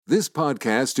This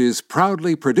podcast is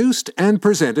proudly produced and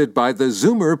presented by the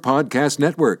Zoomer Podcast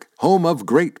Network, home of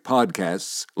great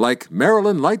podcasts like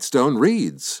Marilyn Lightstone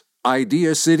Reads,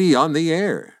 Idea City on the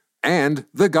Air, and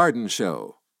The Garden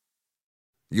Show.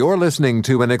 You're listening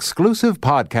to an exclusive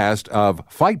podcast of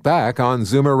Fight Back on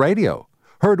Zoomer Radio,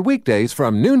 heard weekdays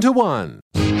from noon to 1.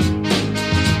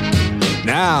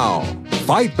 Now,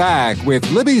 Fight Back with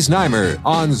Libby Znaimer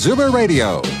on Zoomer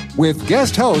Radio with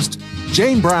guest host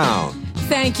Jane Brown.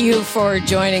 Thank you for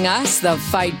joining us, the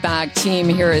Fight Back team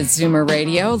here at Zoomer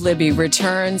Radio. Libby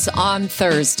returns on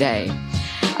Thursday.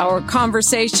 Our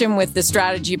conversation with the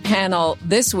strategy panel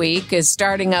this week is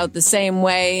starting out the same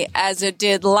way as it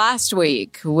did last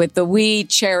week with the We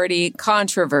Charity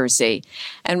controversy.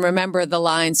 And remember, the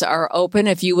lines are open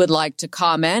if you would like to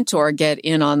comment or get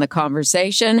in on the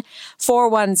conversation.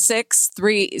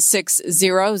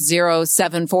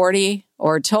 416-360-0740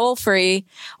 or toll free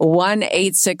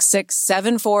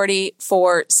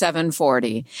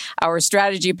 1-866-740-4740. Our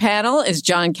strategy panel is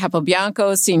John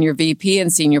Capobianco, Senior VP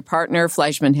and Senior Partner,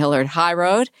 Fleischman Hillard High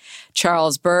Road,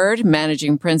 Charles Bird,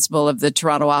 Managing Principal of the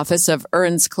Toronto office of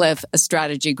Earnscliffe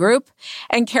Strategy Group,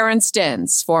 and Karen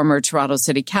Stens, former Toronto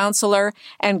City Councillor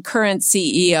and current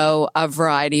CEO of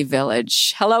Variety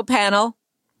Village. Hello, panel.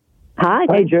 Hi.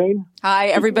 Hi, Jane. Hi,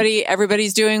 everybody.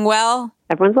 Everybody's doing well?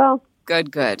 Everyone's well.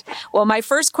 Good. Well, my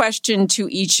first question to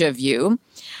each of you,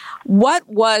 what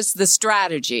was the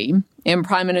strategy in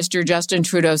Prime Minister Justin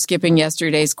Trudeau skipping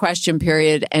yesterday's question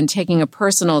period and taking a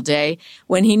personal day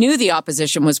when he knew the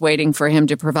opposition was waiting for him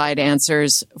to provide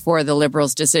answers for the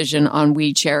Liberals' decision on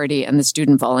We Charity and the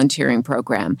student volunteering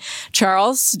program?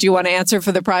 Charles, do you want to answer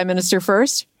for the Prime Minister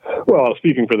first? Well,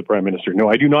 speaking for the Prime Minister, no,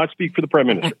 I do not speak for the Prime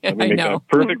Minister. Let me make that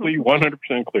perfectly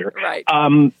 100% clear. Right.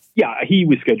 Yeah, he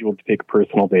was scheduled to take a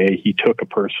personal day. He took a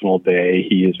personal day.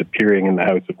 He is appearing in the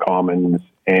House of Commons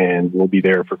and will be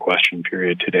there for question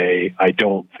period today. I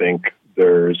don't think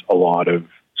there's a lot of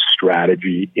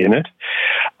strategy in it.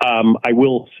 I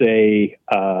will say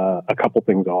a couple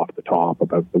things off the top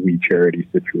about the We Charity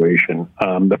situation.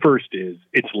 The first is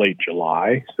it's late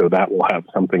July, so that will have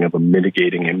something of a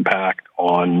mitigating impact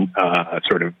on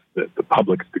sort of the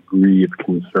public's degree of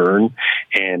concern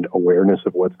and awareness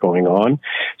of what's going on.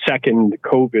 Second,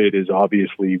 COVID is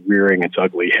obviously rearing its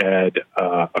ugly head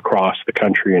across the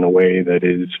country in a way that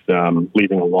is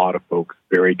leaving a lot of folks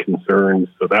very concerned.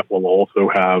 So that will also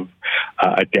have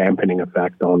a dampening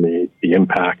effect on the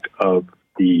impact of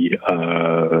the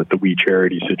We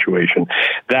Charity situation.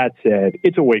 That said,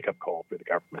 it's a wake-up call for the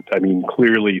government. I mean,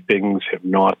 clearly things have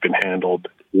not been handled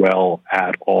well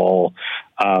at all.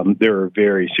 There are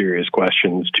very serious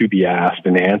questions to be asked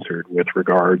and answered with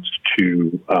regards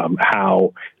to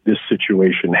how this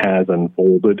situation has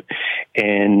unfolded.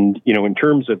 And, you know, in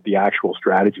terms of the actual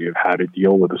strategy of how to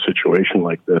deal with a situation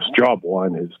like this, job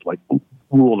one is like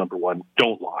rule number one,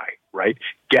 don't lie, right?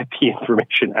 Get the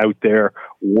information out there,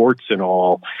 warts and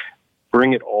all.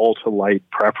 Bring it all to light,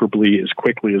 preferably as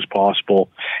quickly as possible,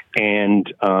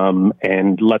 and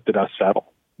let the dust settle.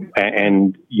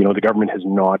 And, you know, the government has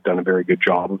not done a very good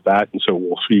job of that. And so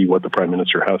we'll see what the Prime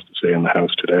Minister has to say in the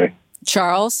House today.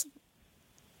 Charles?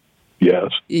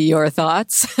 Yes. Your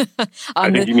thoughts?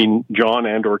 I think you mean John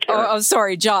and or Karen. Oh,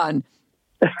 sorry, John.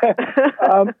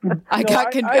 I got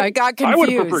confused. I would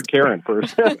have preferred Karen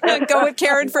first. Go with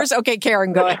Karen first? Okay,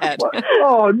 Karen, go ahead.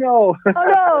 Oh, no.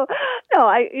 No,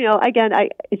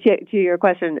 to your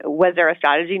question, was there a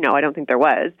strategy? No, I don't think there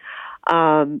was.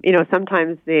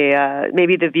 Sometimes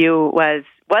maybe the view was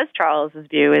Charles's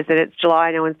view is that it's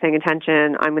July, no one's paying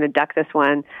attention. I'm going to duck this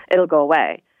one. It'll go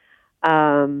away.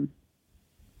 I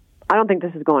don't think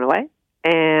this is going away.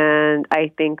 And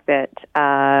I think that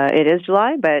it is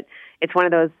July, but it's one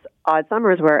of those odd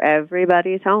summers where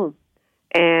everybody's home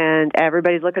and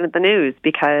everybody's looking at the news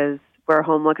because we're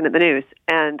home looking at the news.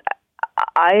 And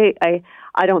I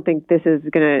don't think this is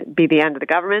going to be the end of the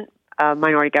government.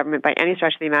 Minority government by any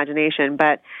stretch of the imagination.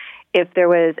 But if there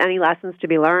was any lessons to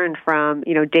be learned from,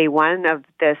 day one of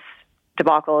this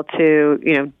debacle to,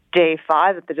 day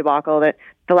 5 of the debacle, that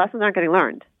the lessons aren't getting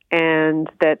learned and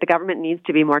that the government needs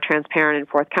to be more transparent and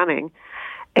forthcoming.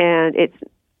 And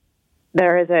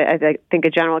there is I think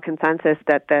a general consensus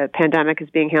that the pandemic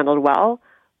is being handled well.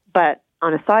 But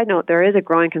on a side note, there is a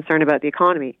growing concern about the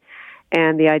economy.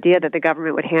 And the idea that the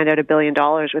government would hand out $1 billion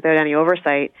without any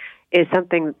oversight is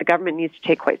something that the government needs to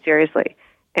take quite seriously.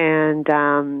 And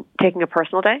taking a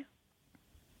personal day,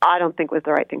 I don't think was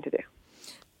the right thing to do.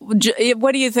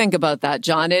 What do you think about that,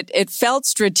 John? It felt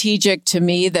strategic to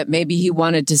me that maybe he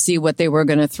wanted to see what they were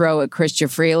going to throw at Chrystia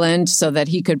Freeland so that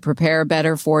he could prepare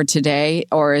better for today,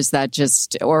 or is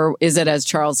it, as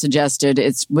Charles suggested,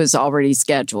 it was already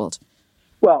scheduled?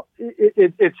 Well,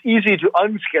 it's easy to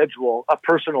unschedule a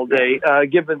personal day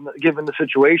given the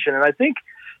situation, and I think,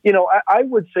 I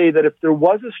would say that if there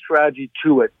was a strategy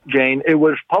to it, Jane, it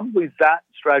was probably that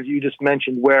strategy you just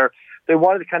mentioned, where they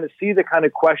wanted to kind of see the kind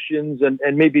of questions and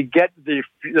maybe get the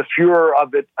furor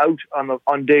of it out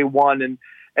on day one,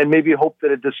 and maybe hope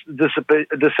that it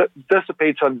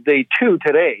dissipates on day two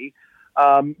today,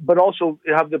 but also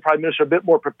have the Prime Minister a bit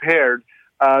more prepared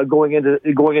going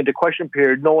into question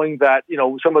period, knowing that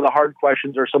some of the hard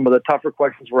questions or some of the tougher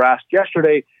questions were asked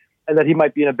yesterday, and that he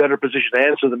might be in a better position to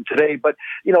answer them today. But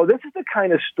this is the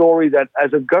kind of story that,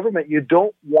 as a government, you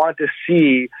don't want to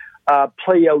see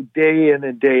play out day in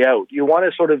and day out. You want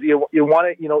to sort of,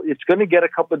 it's going to get a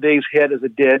couple of days hit as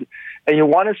it did, and you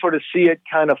want to sort of see it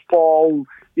kind of fall,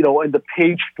 into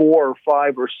page 4 or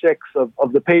 5 or 6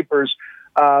 of the papers,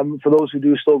 for those who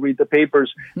do still read the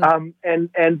papers. So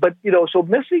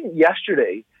missing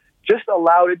yesterday just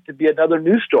allowed it to be another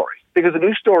news story, because the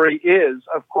news story is,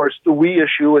 of course, the WE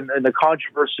issue and the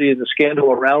controversy and the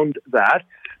scandal around that,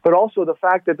 but also the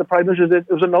fact that the Prime Minister did,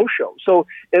 it was a no-show. So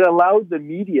it allowed the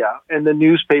media and the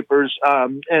newspapers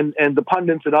and the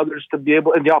pundits and others to be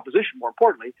able, and the opposition more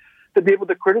importantly, to be able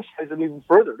to criticize him even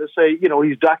further, to say,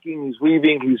 he's ducking, he's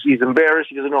weaving, he's embarrassed,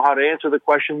 he doesn't know how to answer the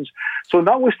questions. So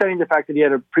notwithstanding the fact that he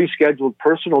had a pre-scheduled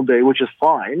personal day, which is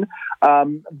fine,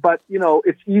 but,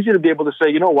 it's easy to be able to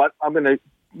say, what, I'm going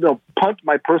to punt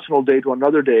my personal day to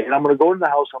another day, and I'm going to go in the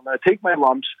House, I'm going to take my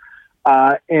lumps,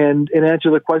 and answer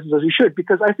the questions as he should.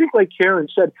 Because I think, like Karen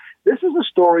said, this is a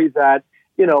story that,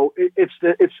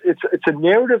 it's a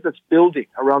narrative that's building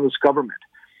around this government.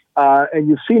 And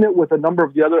you've seen it with a number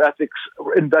of the other ethics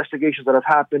investigations that have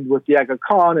happened with the Aga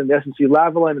Khan and the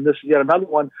SNC-Lavalin, and this is yet another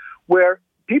one, where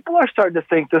people are starting to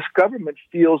think this government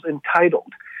feels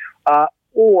entitled,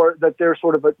 or that there's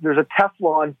a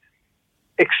Teflon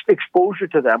exposure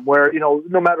to them, where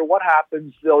no matter what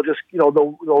happens, they'll just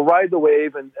they'll ride the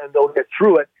wave and they'll get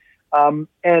through it.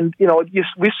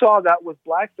 We saw that with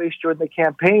blackface during the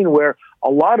campaign, where a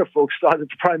lot of folks thought that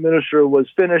the Prime Minister was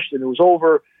finished and it was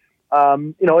over.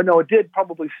 It did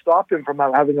probably stop him from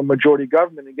having a majority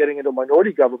government and getting into a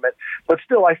minority government. But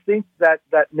still, I think that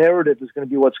narrative is going to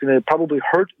be what's going to probably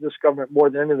hurt this government more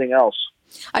than anything else.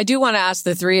 I do want to ask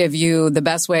the three of you the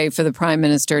best way for the Prime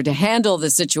Minister to handle the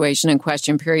situation in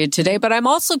question period today. But I'm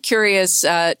also curious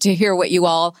to hear what you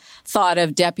all thought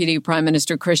of Deputy Prime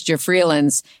Minister Chrystia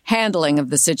Freeland's handling of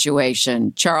the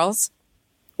situation. Charles?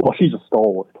 Well, she's a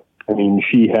stalwart. I mean,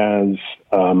 she has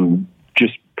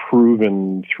just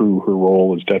proven through her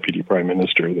role as Deputy Prime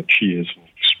Minister that she is an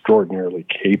extraordinarily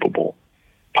capable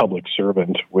public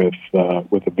servant with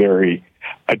a very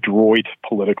adroit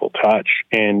political touch.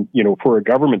 And, for a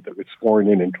government that was sworn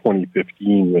in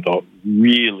 2015 with a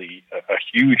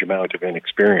huge amount of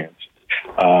inexperience,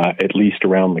 at least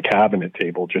around the cabinet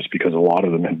table, just because a lot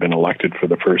of them had been elected for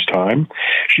the first time,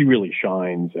 she really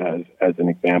shines as an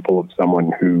example of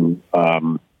someone who's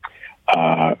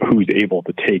able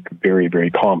to take very,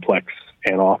 very complex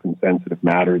and often sensitive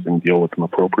matters and deal with them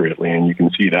appropriately. And you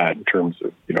can see that in terms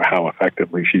of, how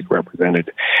effectively she's represented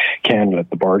Canada at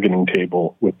the bargaining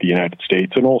table with the United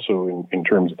States, and also in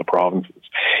terms of the provinces.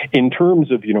 In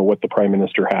terms of, what the Prime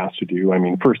Minister has to do, I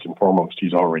mean, first and foremost,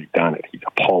 he's already done it. He's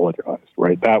apologized,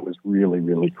 right? That was really,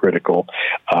 really critical.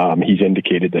 He's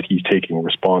indicated that he's taking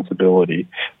responsibility.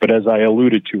 But as I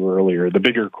alluded to earlier, the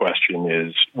bigger question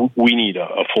is we need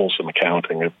a fulsome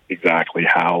accounting of exactly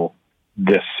how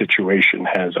this situation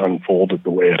has unfolded the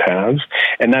way it has.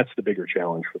 And that's the bigger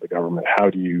challenge for the government. How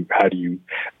do you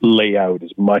lay out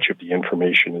as much of the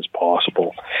information as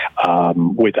possible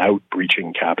without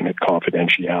breaching cabinet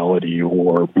confidentiality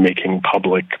or making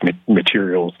public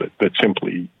materials that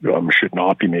simply should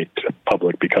not be made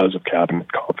public because of cabinet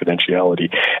confidentiality?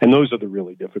 And those are the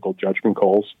really difficult judgment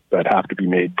calls that have to be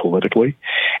made politically.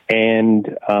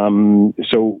 And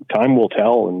so time will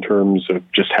tell in terms of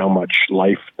just how much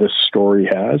life this story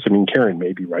has. I mean, Karen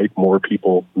may be right. More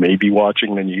people may be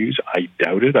watching the news. I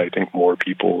doubt it. I think more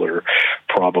people are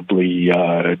probably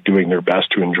doing their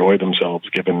best to enjoy themselves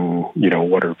given,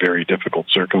 what are very difficult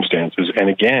circumstances. And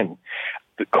again,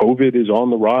 COVID is on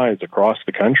the rise across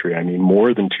the country. I mean,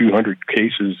 more than 200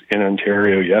 cases in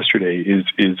Ontario yesterday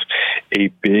is a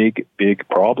big, big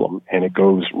problem. And it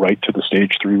goes right to the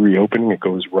stage 3 reopening. It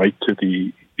goes right to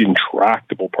the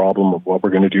intractable problem of what we're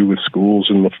going to do with schools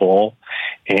in the fall.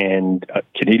 And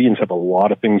Canadians have a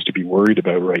lot of things to be worried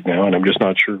about right now, and I'm just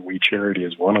not sure We Charity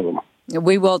is one of them.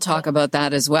 We will talk about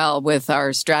that as well with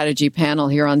our strategy panel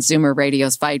here on Zoomer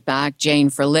Radio's Fight Back. Jane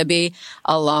for Libby,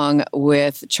 along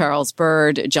with Charles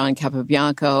Bird, John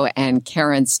Capobianco, and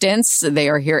Karen Stintz. They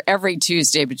are here every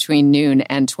Tuesday between noon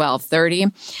and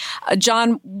 12:30.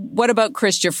 John, what about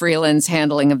Chrystia Freeland's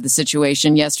handling of the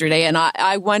situation yesterday? And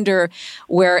I wonder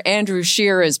where Andrew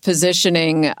Scheer is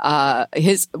positioning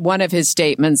one of his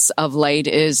statements of late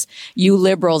is, you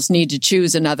Liberals need to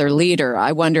choose another leader.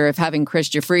 I wonder if having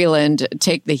Chrystia Freeland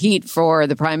take the heat for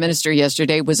the Prime Minister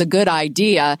yesterday was a good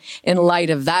idea in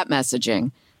light of that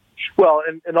messaging. Well,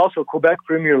 and also Quebec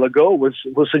Premier Legault was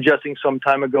suggesting some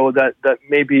time ago that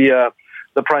maybe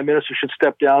the Prime Minister should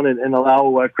step down and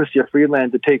allow Chrystia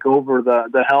Freeland to take over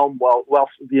the helm while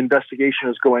the investigation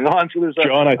is going on. So there's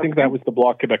John, I think that was the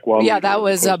Bloc Québécois. Yeah, that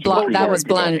was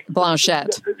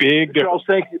Blanchette. Big Charles,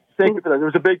 thank you for that. There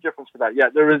was a big difference for that. Yeah,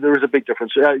 there is a big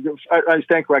difference. I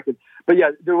stand corrected. But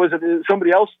yeah, there was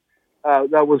somebody else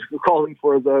that was calling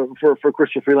for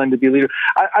Chrystia Freeland to be leader.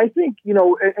 I think,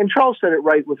 and Charles said it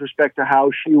right with respect to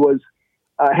how she was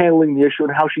handling the issue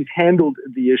and how she's handled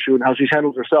the issue and how she's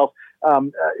handled herself.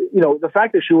 The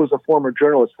fact that she was a former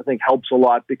journalist, I think, helps a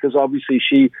lot, because obviously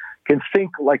she can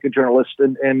think like a journalist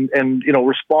and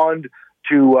respond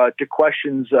to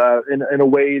questions in a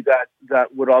way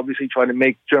that would obviously try to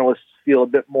make journalists feel a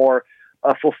bit more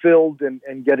fulfilled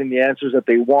and getting the answers that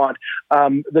they want.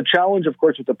 The challenge, of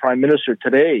course, with the Prime Minister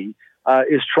today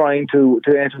is trying to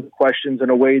answer the questions in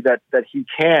a way that he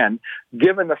can,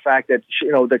 given the fact that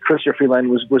that Chrystia Freeland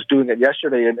was doing it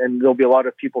yesterday, and there'll be a lot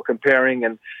of people comparing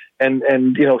and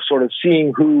sort of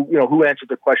seeing who answered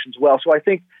the questions well. So I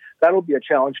think that'll be a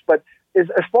challenge. But as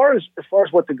far as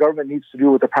what the government needs to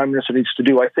do, what the Prime Minister needs to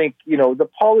do, I think the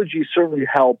apology certainly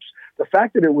helps. The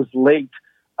fact that it was late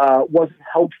wasn't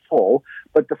helpful,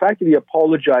 but the fact that he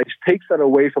apologized takes that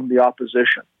away from the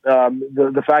opposition.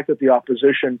 The fact that the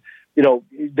opposition,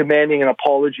 demanding an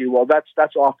apology, well,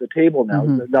 that's off the table now.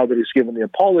 Mm-hmm. Now that he's given the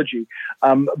apology,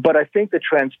 but I think the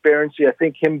transparency, I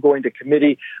think him going to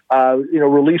committee,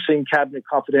 releasing cabinet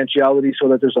confidentiality so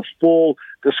that there's a full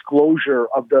disclosure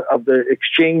of the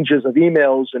exchanges of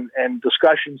emails and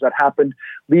discussions that happened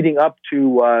leading up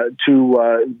to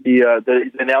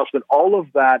the announcement. All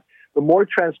of that. The more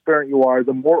transparent you are,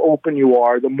 the more open you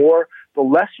are, the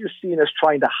less you're seen as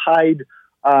trying to hide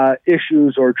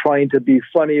issues or trying to be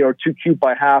funny or too cute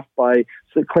by half by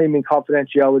claiming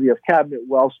confidentiality of cabinet.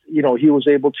 Whilst he was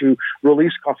able to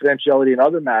release confidentiality in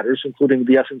other matters, including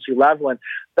the SNC-Lavalin.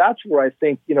 That's where I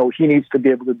think he needs to be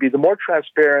able to be. The more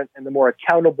transparent and the more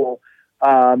accountable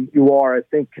you are, I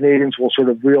think Canadians will sort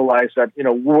of realize that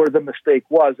where the mistake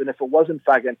was, and if it was in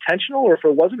fact intentional or if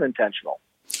it wasn't intentional.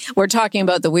 We're talking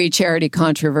about the We Charity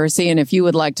controversy, and if you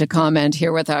would like to comment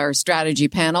here with our strategy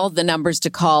panel, the numbers to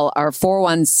call are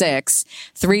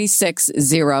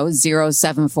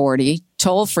 416-360-0740,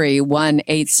 toll free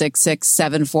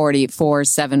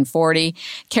 1-866-740-4740.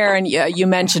 Karen, you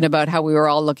mentioned about how we were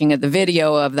all looking at the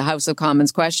video of the House of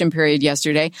Commons question period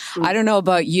yesterday. Mm-hmm. I don't know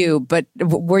about you, but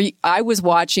I was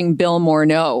watching Bill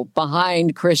Morneau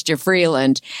behind Chrystia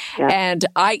Freeland, and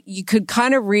you could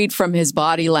kind of read from his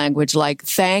body language, like,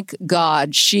 thank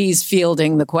God she's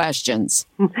fielding the questions.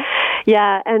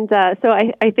 Yeah, and so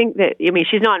I think that,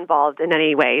 she's not involved in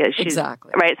any way.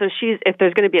 Exactly. Right, so if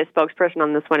there's going to be a spokesperson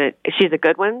on this one, she's a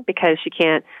good one, because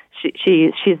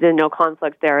she's in no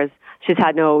conflict there. She's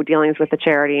had no dealings with the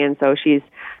charity, and so she's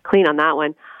clean on that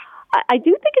one. I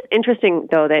do think it's interesting,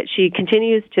 though, that she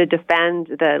continues to defend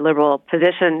the Liberal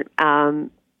position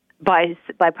by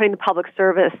putting the public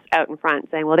service out in front,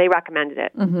 saying, well, they recommended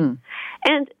it. Mm-hmm.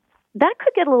 And that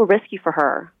could get a little risky for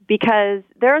her, because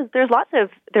there's lots of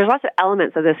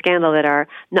elements of this scandal that have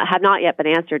not yet been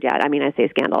answered yet. I mean, I say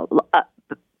scandal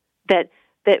that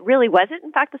really wasn't,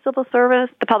 in fact, the public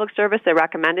service that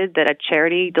recommended that a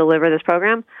charity deliver this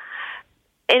program.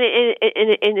 And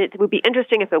it would be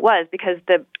interesting if it was, because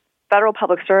the federal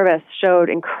public service showed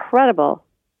incredible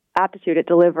aptitude at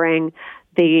delivering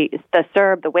the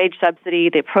CERB, the wage subsidy,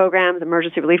 the programs,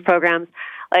 emergency relief programs.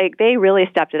 Like, they really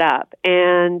stepped it up.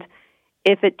 And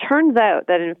if it turns out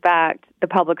that, in fact, the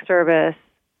public service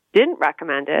didn't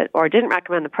recommend it, or didn't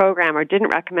recommend the program, or didn't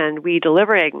recommend we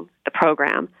delivering the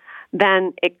program,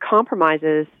 then it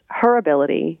compromises her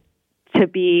ability to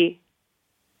be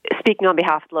speaking on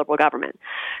behalf of the Liberal government.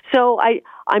 So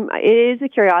it is a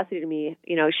curiosity to me.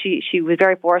 You know, she was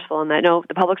very forceful in that, no,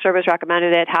 the public service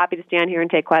recommended it, happy to stand here and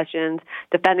take questions,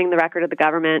 defending the record of the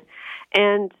government.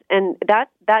 And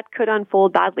that could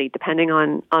unfold badly depending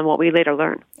on what we later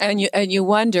learn. And you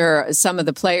wonder, some of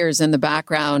the players in the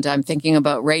background, I'm thinking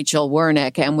about Rachel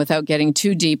Wernick, and without getting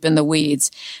too deep in the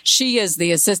weeds, she is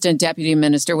the Assistant Deputy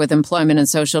Minister with Employment and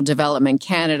Social Development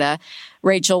Canada.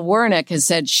 Rachel Wernick has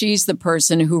said she's the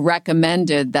person who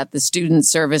recommended that the student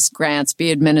service grants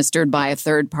be administered by a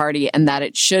third party and that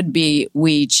it should be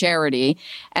We Charity.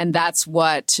 And that's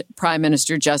what Prime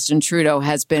Minister Justin Trudeau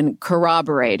has been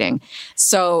corroborating.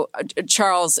 So,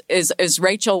 Charles, is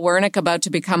Rachel Wernick about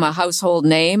to become a household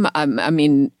name? I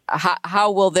mean, how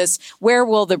will where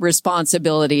will the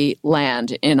responsibility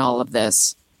land in all of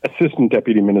this? Assistant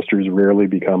deputy ministers rarely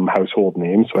become household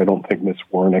names, so I don't think Ms.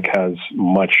 Wernick has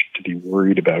much to be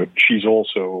worried about. She's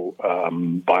also,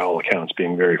 by all accounts,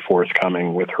 being very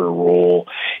forthcoming with her role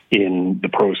in the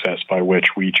process by which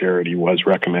We Charity was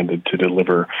recommended to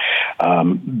deliver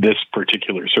this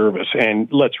particular service.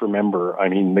 And let's remember, I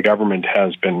mean, the government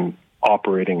has been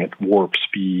operating at warp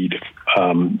speed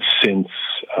since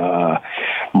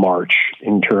March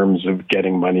in terms of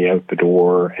getting money out the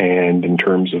door and in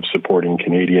terms of supporting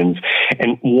Canadians.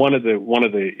 And one of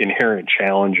the inherent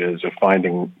challenges of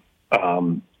finding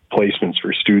placements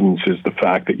for students is the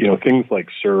fact that, you know, things like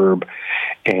CERB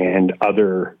and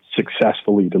other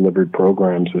successfully delivered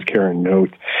programs, as Karen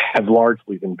notes, have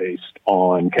largely been based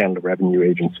on Canada Revenue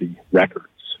Agency records,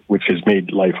 which has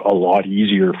made life a lot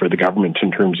easier for the government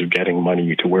in terms of getting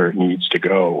money to where it needs to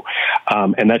go.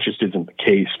 And that just isn't the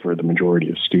case for the majority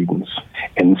of students.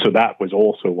 And so that was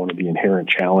also one of the inherent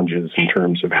challenges in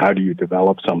terms of how do you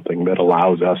develop something that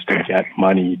allows us to get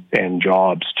money and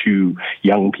jobs to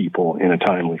young people in a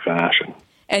timely fashion.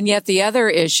 And yet the other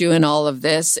issue in all of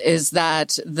this is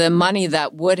that the money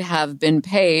that would have been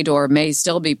paid or may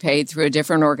still be paid through a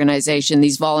different organization,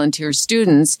 these volunteer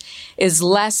students, is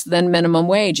less than minimum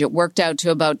wage. It worked out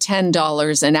to about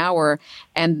 $10 an hour,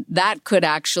 and that could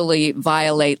actually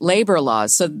violate labor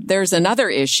laws. So there's another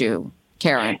issue,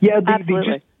 Karen. Yeah,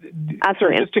 absolutely.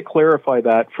 Absolutely. Just to clarify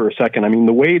that for a second, I mean,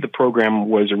 the way the program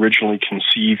was originally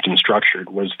conceived and structured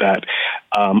was that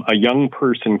a young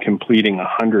person completing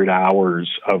 100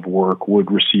 hours of work would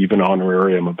receive an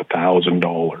honorarium of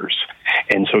 $1,000.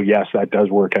 And so, yes, that does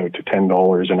work out to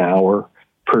 $10 an hour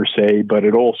per se, but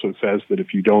it also says that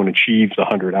if you don't achieve the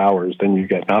 100 hours, then you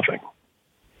get nothing.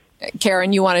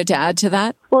 Karen, you wanted to add to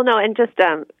that? Well, no, and just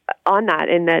on that,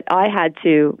 in that I had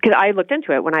to, because I looked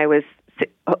into it when I was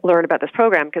learn about this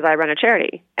program, because I run a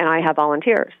charity and I have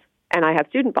volunteers and I have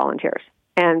student volunteers.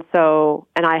 And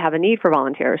I have a need for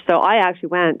volunteers. So I actually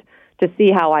went to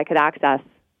see how I could access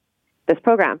this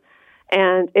program.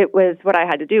 And it was, what I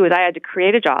had to do was I had to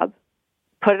create a job,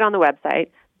 put it on the website,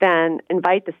 then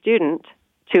invite the student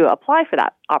to apply for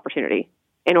that opportunity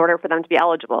in order for them to be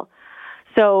eligible.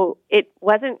 So it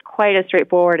wasn't quite as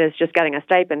straightforward as just getting a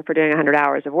stipend for doing 100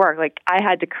 hours of work. Like, I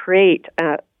had to create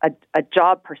a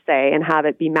job per se and have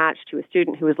it be matched to a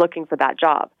student who was looking for that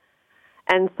job.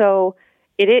 And so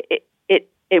it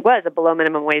was a below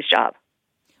minimum wage job.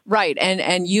 Right.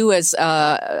 And you as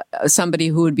somebody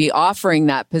who would be offering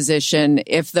that position,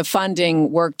 if the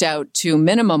funding worked out to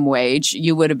minimum wage,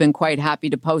 you would have been quite happy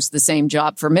to post the same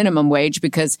job for minimum wage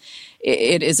because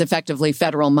it is effectively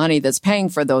federal money that's paying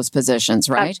for those positions,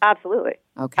 right? Absolutely.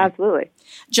 Okay. Absolutely.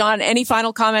 John, any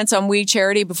final comments on We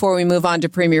Charity before we move on to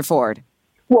Premier Ford?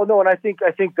 Well, no, and I think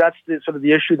that's sort of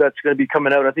the issue that's going to be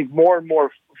coming out. I think more and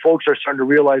more folks are starting to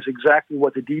realize exactly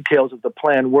what the details of the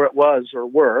plan were.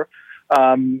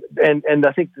 And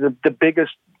I think the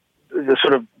biggest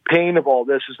sort of pain of all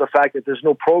this is the fact that there's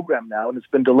no program now, and it's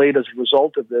been delayed as a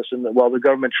result of this, and while the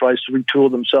government tries to retool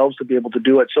themselves to be able to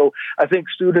do it. So I think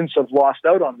students have lost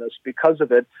out on this because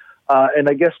of it, and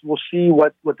I guess we'll see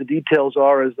what the details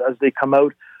are as they come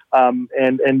out,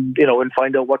 and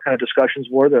find out what kind of discussions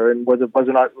were there, and whether it was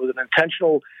an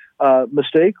intentional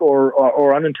mistake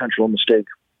or unintentional mistake.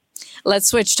 Let's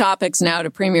switch topics now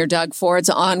to Premier Doug Ford's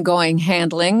ongoing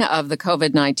handling of the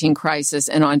COVID-19 crisis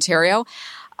in Ontario.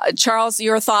 Charles,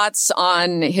 your thoughts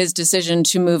on his decision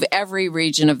to move every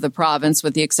region of the province,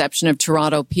 with the exception of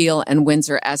Toronto, Peel, and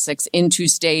Windsor-Essex, into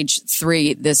Stage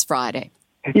 3 this Friday?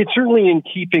 It's certainly in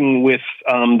keeping with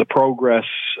the progress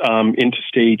into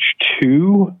Stage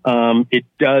 2. It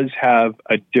does have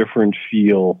a different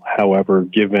feel, however,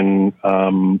 given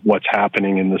what's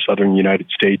happening in the southern United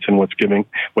States and what's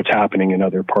happening in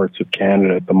other parts of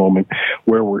Canada at the moment,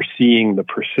 where we're seeing the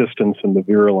persistence and the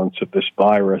virulence of this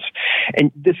virus.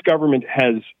 And this government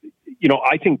has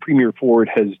I think Premier Ford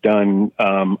has done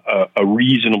a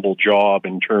reasonable job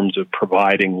in terms of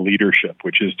providing leadership,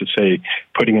 which is to say,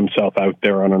 putting himself out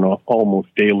there on an almost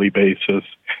daily basis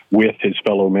with his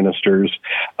fellow ministers,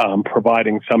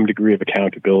 providing some degree of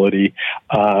accountability,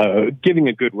 giving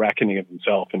a good reckoning of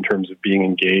himself in terms of being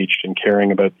engaged and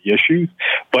caring about the issues.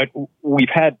 But we've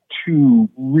had two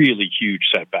really huge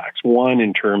setbacks. One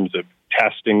in terms of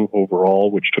testing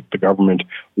overall, which took the government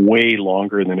way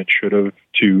longer than it should have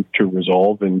to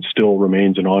resolve and still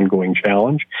remains an ongoing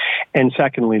challenge. And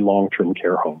secondly, long-term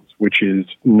care homes, which is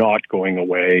not going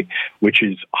away, which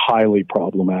is highly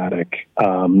problematic.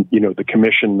 The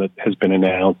commission that has been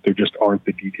announced, there just aren't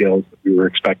the details that we were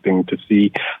expecting to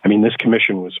see. I mean, this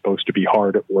commission was supposed to be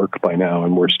hard at work by now,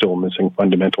 and we're still missing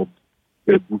fundamental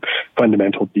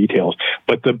details.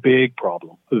 But the big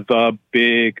problem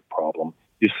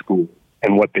is schools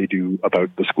and what they do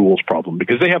about the schools problem,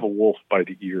 because they have a wolf by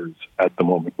the ears at the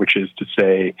moment, which is to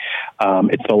say,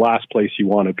 it's the last place you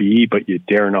want to be, but you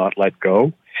dare not let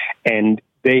go. And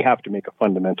they have to make a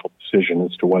fundamental decision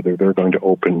as to whether they're going to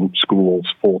open schools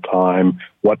full time,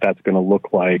 what that's going to look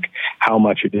like, how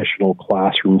much additional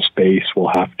classroom space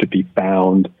will have to be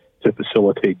found to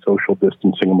facilitate social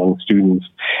distancing among students.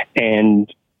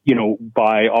 And,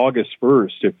 by August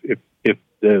 1st, if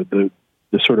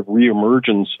the sort of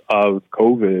reemergence of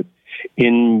COVID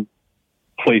in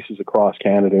places across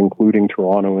Canada, including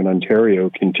Toronto and Ontario,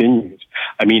 continues,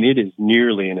 I mean, it is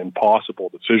nearly an impossible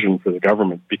decision for the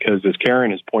government because, as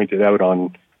Karen has pointed out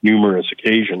on numerous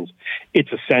occasions, it's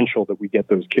essential that we get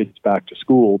those kids back to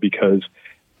school because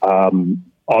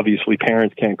obviously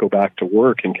parents can't go back to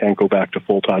work and can't go back to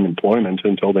full-time employment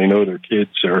until they know their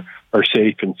kids are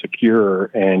safe and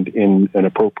secure and in an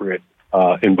appropriate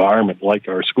environment like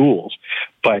our schools.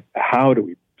 But how do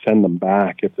we send them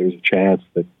back if there's a chance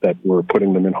that we're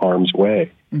putting them in harm's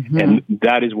way? Mm-hmm. And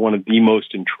that is one of the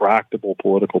most intractable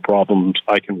political problems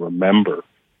I can remember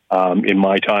in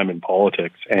my time in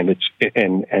politics. And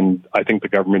and I think the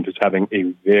government is having a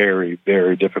very,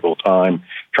 very difficult time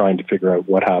trying to figure out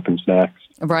what happens next.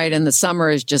 Right, and the summer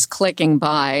is just clicking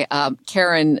by.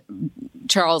 Karen,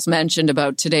 Charles mentioned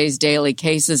about today's daily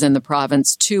cases in the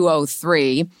province,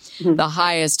 203, the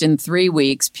highest in 3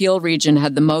 weeks. Peel Region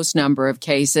had the most number of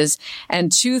cases,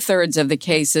 and 2/3 of the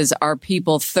cases are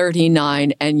people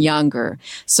 39 and younger.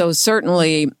 So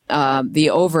certainly the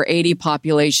over 80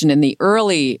 population in the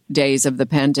early days of the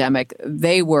pandemic,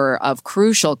 they were of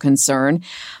crucial concern.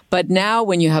 But now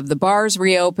when you have the bars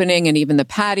reopening and even the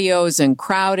patios and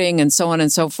crowding and so on and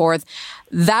so forth,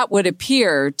 that would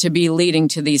appear to be leading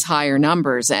to these higher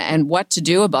numbers. And what to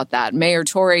do about that? Mayor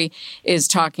Tory is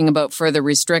talking about further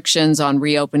restrictions on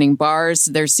reopening bars.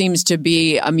 There seems to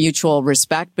be a mutual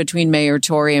respect between Mayor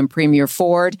Tory and Premier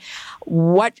Ford.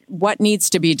 What needs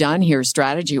to be done here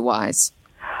strategy-wise?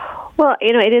 Well,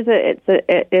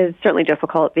 it is certainly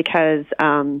difficult because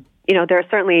there's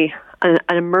certainly an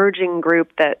emerging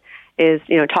group that is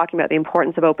talking about the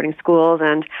importance of opening schools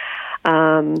and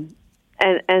a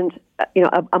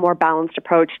more balanced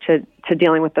approach to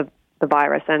dealing with the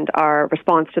virus and our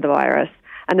response to the virus.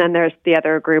 And then there's the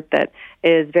other group that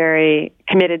is very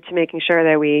committed to making sure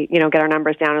that we get our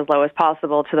numbers down as low as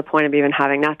possible to the point of even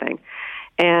having nothing.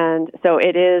 And so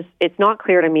it's not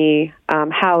clear to me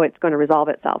how it's going to resolve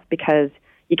itself, because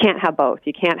you can't have both.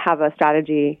 You can't have a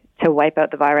strategy to wipe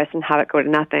out the virus and have it go to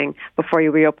nothing before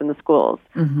you reopen the schools.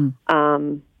 Mm-hmm.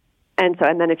 And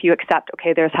then if you accept,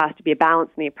 okay, there has to be a balance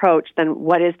in the approach, then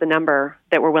what is the number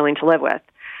that we're willing to live with?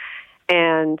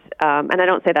 And I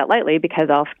don't say that lightly, because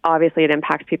obviously it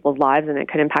impacts people's lives and it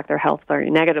could impact their health very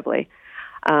negatively.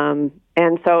 And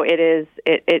so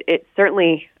it's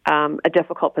certainly a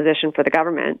difficult position for the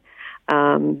government.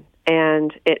 And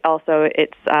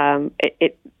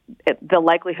the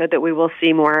likelihood that we will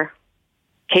see more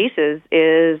cases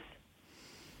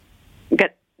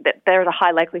there's a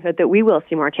high likelihood that we will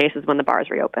see more cases when the bars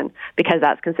reopen, because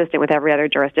that's consistent with every other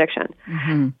jurisdiction.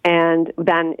 Mm-hmm. And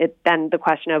then the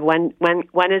question of when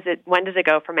does it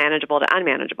go from manageable to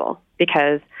unmanageable?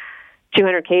 Because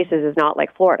 200 cases is not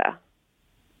like Florida.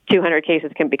 200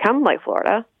 cases can become like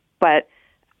Florida, but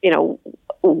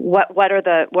what are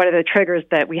the triggers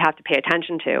that we have to pay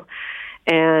attention to?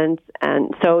 And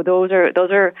so those are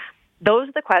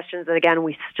the questions that, again,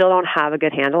 we still don't have a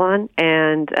good handle on,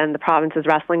 and the province is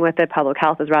wrestling with it. Public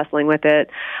health is wrestling with it.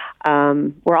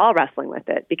 We're all wrestling with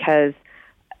it, because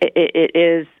it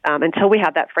is until we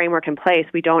have that framework in place,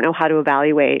 we don't know how to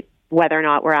evaluate whether or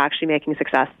not we're actually making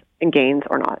success and gains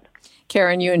or not.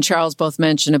 Karen, you and Charles both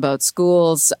mentioned about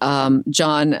schools.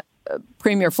 John,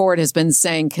 Premier Ford has been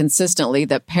saying consistently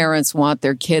that parents want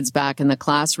their kids back in the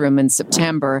classroom in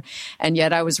September. And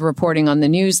yet I was reporting on the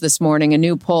news this morning a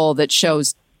new poll that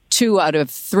shows 2 out of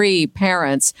 3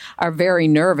 parents are very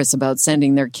nervous about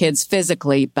sending their kids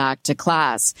physically back to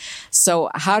class. So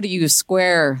how do you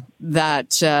square that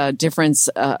difference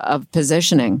of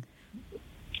positioning?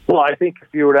 Well, I think if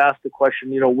you were to ask the question,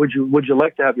 would you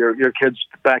like to have your kids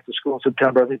back to school in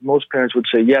September? I think most parents would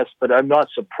say yes, but I'm not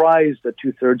surprised that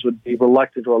 2/3 would be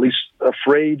reluctant or at least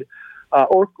afraid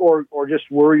or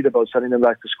just worried about sending them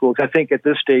back to school. Because I think at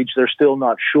this stage they're still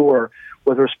not sure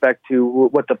with respect to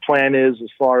what the plan is as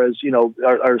far as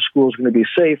are schools going to be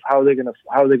safe? How are they going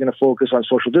to focus on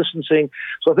social distancing?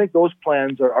 So I think those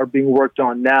plans are being worked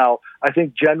on now. I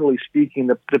think generally speaking,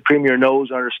 the Premier knows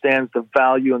and understands the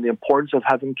value and the importance of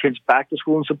having kids back to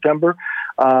school in September.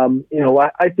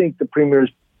 I think the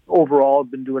Premier's overall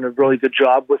been doing a really good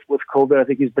job with COVID. I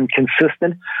think he's been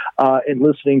consistent in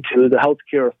listening to the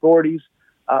healthcare authorities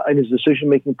in his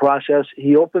decision-making process.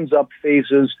 He opens up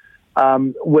phases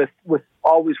with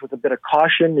always with a bit of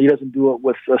caution. He doesn't do it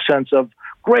with a sense of,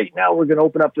 great, now we're going to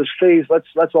open up this phase.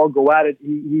 Let's all go at it.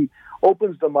 He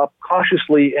opens them up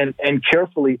cautiously and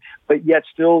carefully, but yet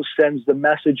still sends the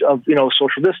message of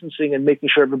social distancing and making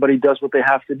sure everybody does what they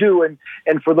have to do.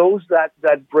 And for those that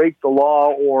break the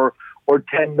law or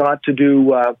tend not to do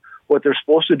what they're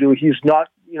supposed to do, he's not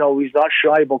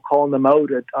shy about calling them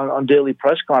out on daily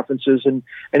press conferences and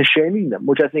shaming them,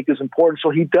 which I think is important.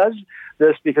 So he does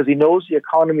this because he knows the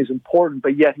economy is important,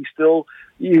 but yet he still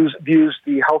views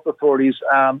the health authorities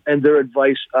and their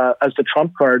advice as the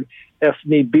trump card if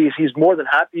need be. He's more than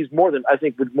happy. He's more than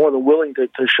willing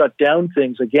to shut down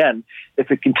things again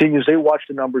if it continues. They watch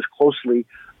the numbers closely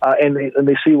and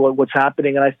they see what's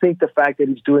happening. And I think the fact that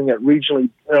he's doing it regionally,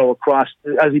 across,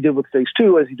 as he did with phase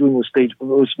 2, as he's doing with stage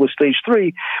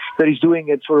 3, that he's doing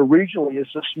it sort of regionally is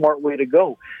a smart way to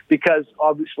go. Because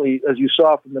obviously, as you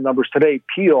saw from the numbers today,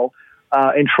 Peel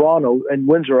in Toronto and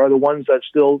Windsor are the ones that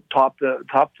still top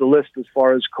the list as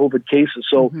far as COVID cases.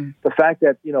 So the fact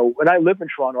that, when I live in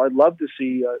Toronto, I'd love to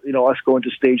see, us go into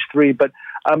stage 3, but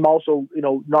I'm also,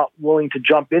 not willing to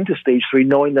jump into stage 3,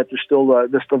 knowing that there's still,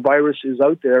 the virus is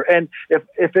out there. And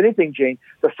if anything, Jane,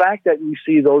 the fact that we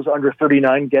see those under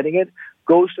 39 getting it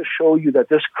goes to show you that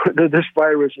this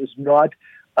virus is not,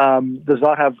 does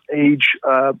not have age,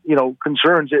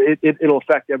 concerns. It'll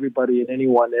affect everybody and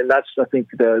anyone. And that's, I think,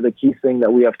 the key thing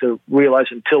that we have to realize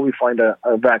until we find a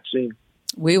vaccine.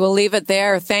 We will leave it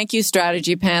there. Thank you,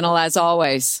 Strategy Panel, as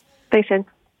always. Thanks, Jane.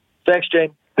 Thanks,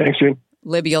 Jane. Thanks, Jane.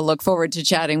 Libby will look forward to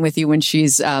chatting with you when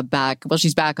she's back. Well,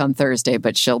 she's back on Thursday,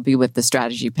 but she'll be with the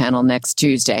Strategy Panel next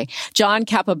Tuesday. John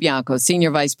Capobianco, Senior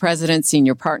Vice President,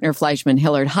 Senior Partner, Fleischman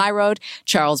Hillard High Road.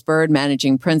 Charles Bird,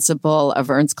 Managing Principal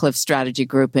of Earnscliffe Strategy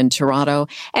Group in Toronto.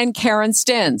 And Karen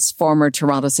Stintz, former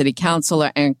Toronto City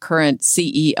Councillor and current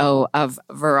CEO of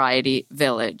Variety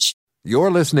Village. You're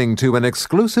listening to an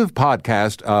exclusive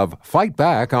podcast of Fight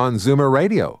Back on Zoomer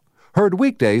Radio. Heard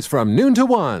weekdays from noon to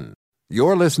 1.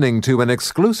 You're listening to an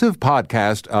exclusive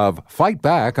podcast of Fight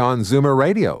Back on Zoomer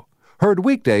Radio. Heard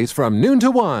weekdays from noon to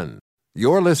 1.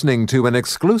 You're listening to an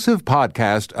exclusive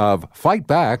podcast of Fight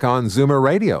Back on Zoomer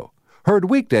Radio. Heard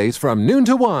weekdays from noon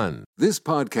to 1. This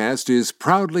podcast is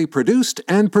proudly produced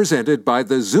and presented by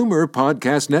the Zoomer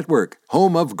Podcast Network,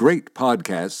 home of great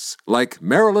podcasts like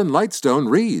Marilyn Lightstone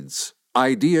Reads,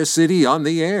 Idea City on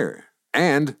the Air,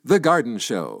 and The Garden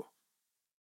Show.